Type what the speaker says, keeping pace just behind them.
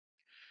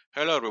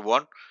Hello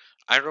everyone,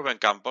 I'm Rubén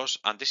Campos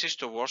and this is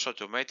towards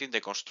automating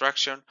the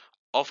construction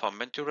of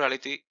augmented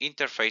reality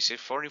interfaces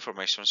for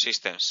information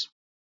systems.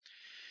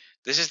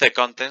 This is the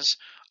contents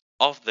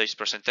of this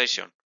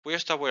presentation. We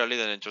start with a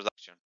little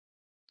introduction.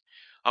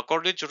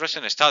 According to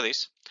recent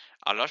studies,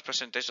 a large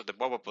percentage of the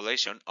world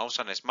population owns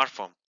a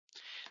smartphone.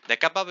 The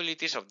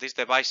capabilities of these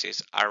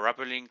devices are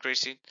rapidly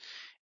increasing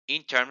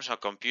in terms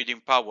of computing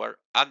power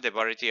and the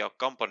variety of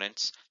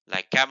components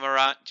like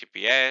camera,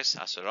 GPS,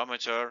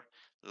 accelerometer,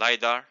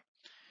 LiDAR,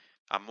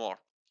 and more.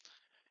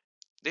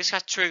 This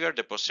has triggered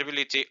the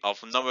possibility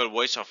of novel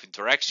ways of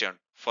interaction,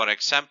 for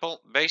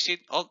example based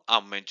on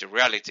augmented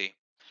reality.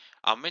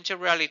 Augmented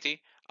reality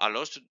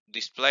allows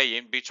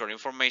displaying visual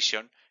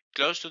information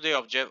close to the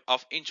object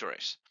of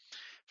interest.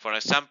 For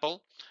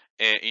example,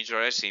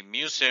 interest in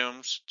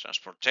museums,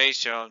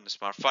 transportation,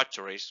 smart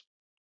factories.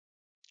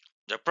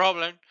 The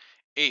problem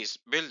is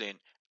building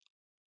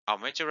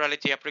augmented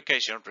reality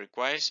application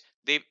requires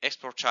deep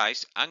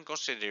expertise and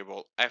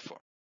considerable effort.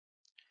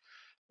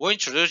 We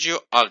introduce you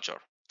Alter,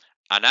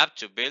 an app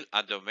to build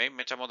a domain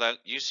metamodel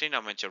using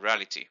augmented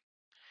reality.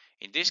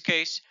 In this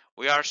case,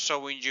 we are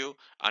showing you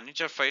an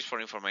interface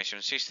for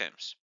information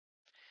systems.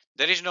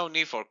 There is no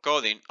need for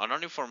coding and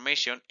all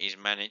information is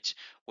managed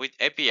with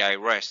API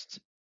REST.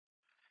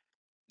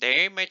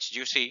 The image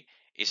you see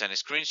is a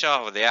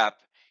screenshot of the app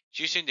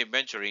using the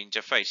inventory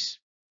interface.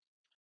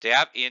 The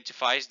app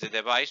identifies the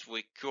device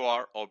with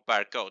QR or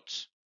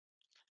barcodes.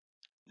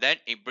 Then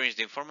it brings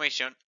the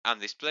information and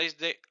displays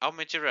the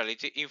augmented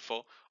reality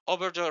info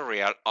over the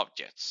real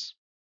objects.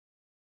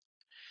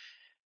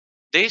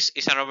 This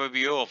is an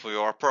overview of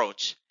your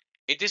approach.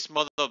 It is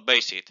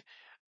model-based,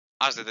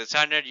 as the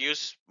designer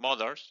used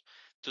models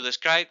to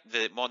describe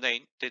the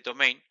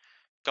domain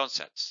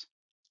concepts,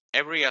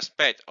 every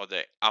aspect of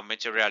the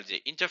augmented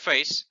reality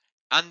interface,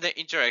 and the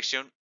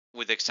interaction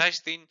with the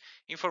existing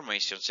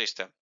information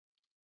system.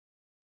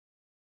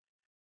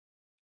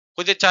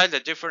 We detail the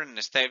different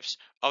steps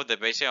of the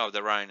basis of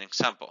the running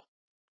example.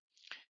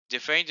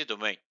 Define the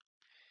domain.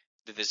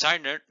 The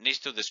designer needs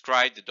to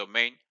describe the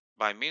domain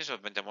by means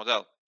of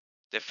metamodel.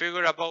 The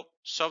figure above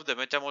shows the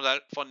metamodel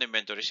for the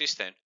inventory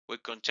system,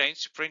 which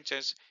contains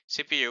printers,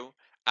 CPU,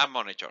 and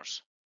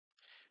monitors.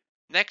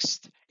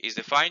 Next is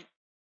define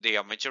the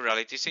augmented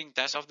reality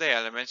syntax of the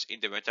elements in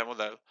the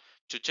metamodel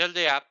to tell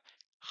the app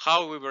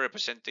how we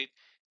represented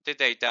the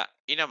data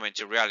in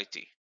augmented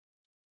reality.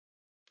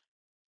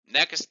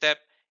 Next step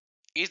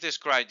is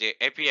describe the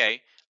API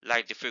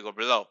like the figure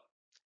below.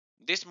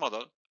 This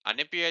model, an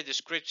API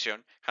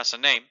description, has a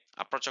name,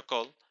 a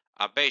protocol,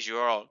 a base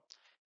URL,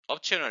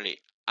 optionally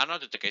an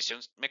authentication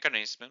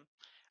mechanism,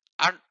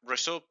 and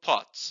result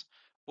paths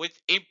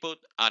with input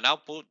and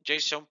output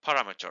JSON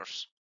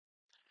parameters.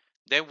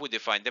 Then we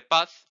define the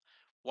path,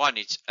 one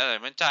each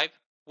element type,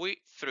 with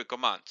three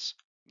commands: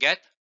 get,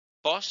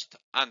 post,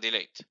 and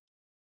delete.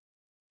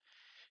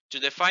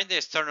 To define the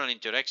external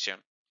interaction,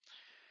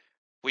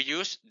 we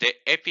use the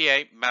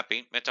API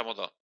mapping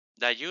metamodel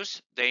that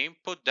uses the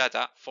input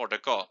data for the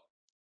call,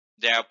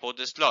 the output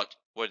slot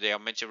where the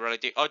augmented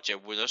reality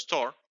object will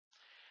store,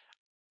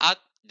 and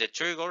the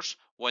triggers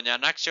when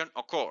an action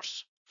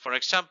occurs, for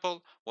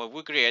example when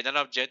we create an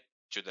object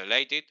to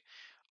delete it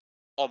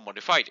or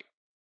modify it.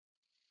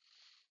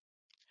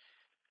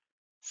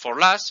 For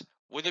last,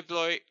 we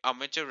deploy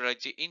augmented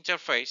reality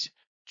interface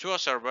to a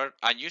server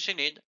and using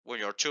it with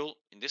your tool,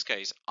 in this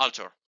case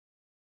Alter.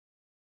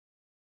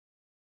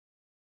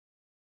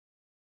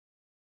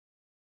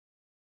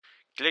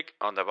 Click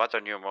on the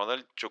button New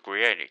Model to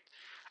create it,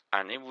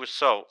 and it will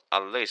show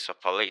a list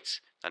of palettes,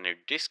 and in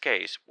this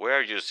case we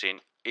are using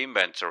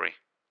Inventory.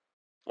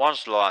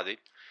 Once loaded,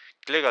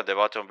 click on the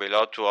button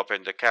below to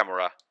open the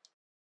camera.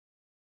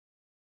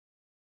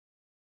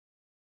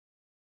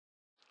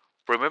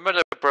 Remember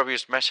the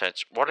previous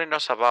message warning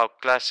us about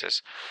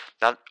classes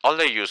that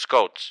only use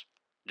codes.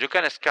 You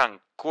can scan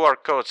QR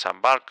codes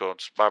and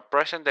barcodes by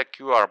pressing the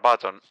QR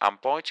button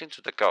and pointing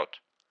to the code.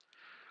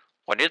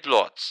 When it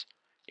loads,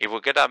 it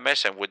will get a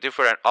message with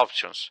different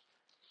options.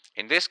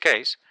 In this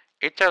case,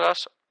 it tells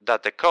us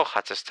that the code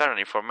has external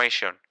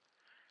information.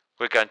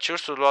 We can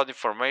choose to load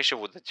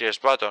information with the Yes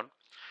button,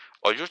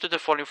 or use the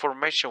default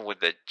information with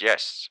the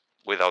Yes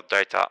without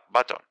data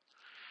button.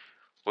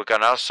 We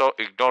can also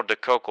ignore the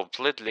code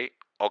completely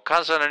or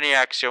cancel any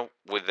action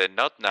with the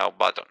Not Now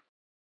button.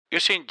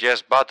 Using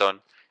Yes button,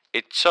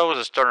 it shows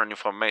external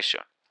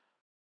information.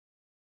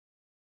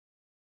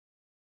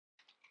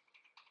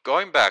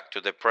 Going back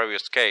to the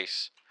previous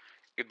case,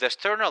 if the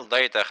external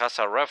data has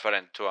a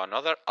reference to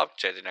another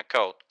object in a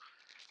code,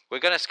 we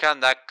can scan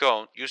that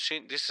code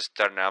using these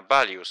external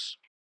values.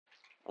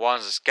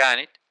 Once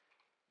scanned,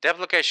 the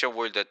application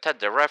will detect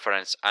the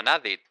reference and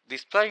add it,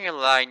 displaying a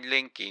line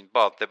linking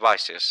both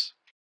devices.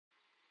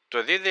 To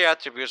edit the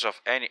attributes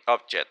of any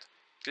object,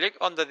 click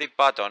on the Edit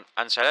button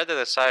and select the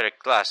desired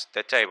class,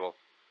 the table.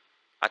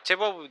 A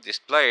table will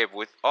display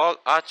with all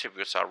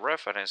attributes and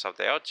reference of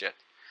the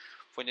object,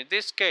 which in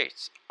this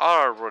case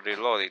are already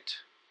loaded.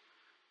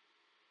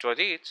 To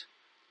edit,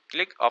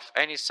 Click off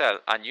any cell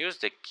and use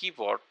the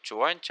keyboard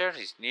to enter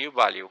its new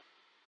value.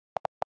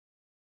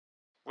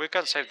 We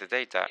can save the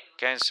data,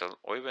 cancel,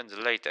 or even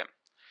delete them.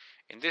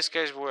 In this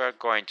case, we are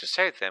going to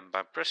save them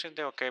by pressing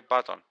the OK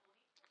button.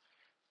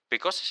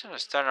 Because it's an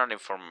external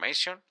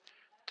information,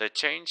 the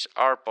changes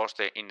are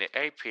posted in the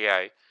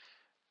API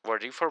where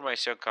the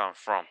information comes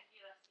from.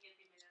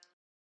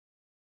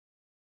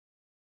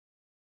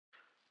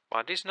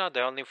 But it's not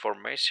the only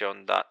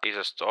information that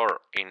is stored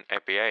in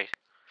API.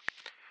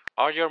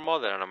 All your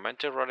model and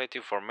augmented reality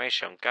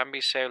information can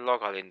be saved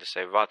locally in the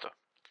Save button.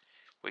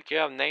 We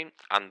give a name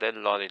and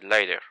then load it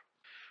later.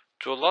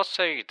 To load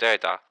saved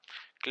data,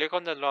 click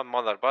on the Load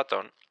Model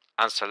button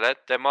and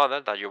select the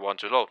model that you want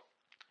to load.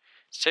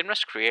 Same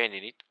as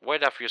creating it,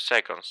 wait a few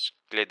seconds,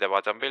 click the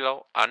button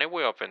below and it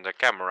will open the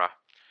camera.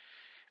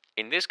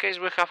 In this case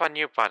we have a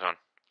new pattern,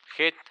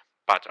 Hit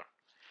Pattern.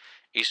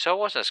 It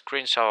shows us a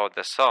screenshot of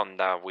the zone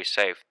that we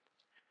saved.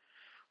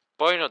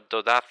 Point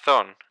to that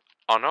zone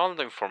and all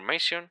the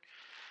information,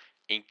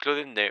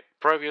 including the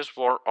previous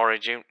world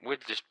origin, will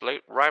display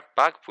right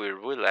back where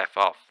we left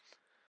off.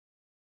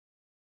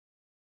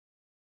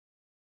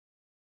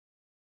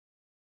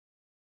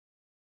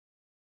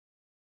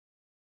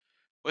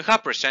 We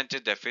have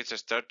presented the fifth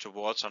step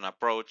towards an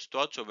approach to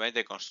automate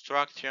the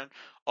construction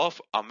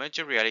of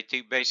augmented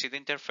reality-based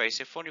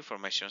interfaces for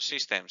information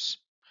systems.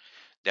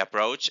 The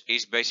approach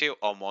is based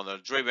on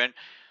model-driven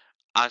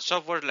and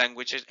software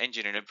languages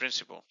engineering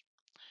principles.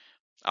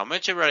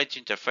 Augmented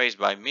reality interface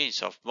by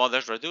means of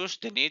models reduce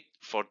the need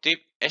for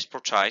deep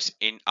expertise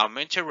in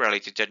augmented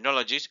reality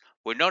technologies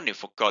with no need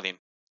for coding.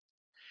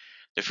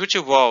 The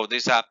future goal of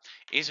this app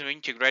is to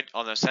integrate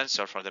other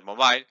sensors from the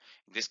mobile,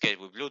 in this case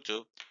with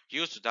Bluetooth,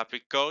 use to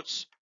duplicate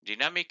codes,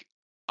 dynamic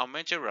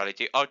augmented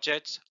reality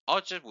objects,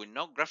 objects with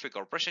no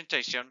graphical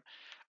representation,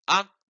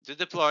 and the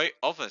deploy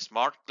of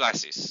smart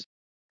glasses.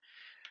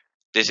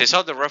 This is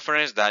all the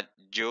reference that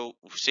you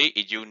see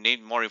if you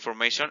need more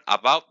information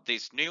about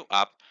this new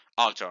app,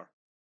 Alter.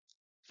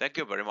 Thank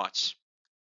you very much.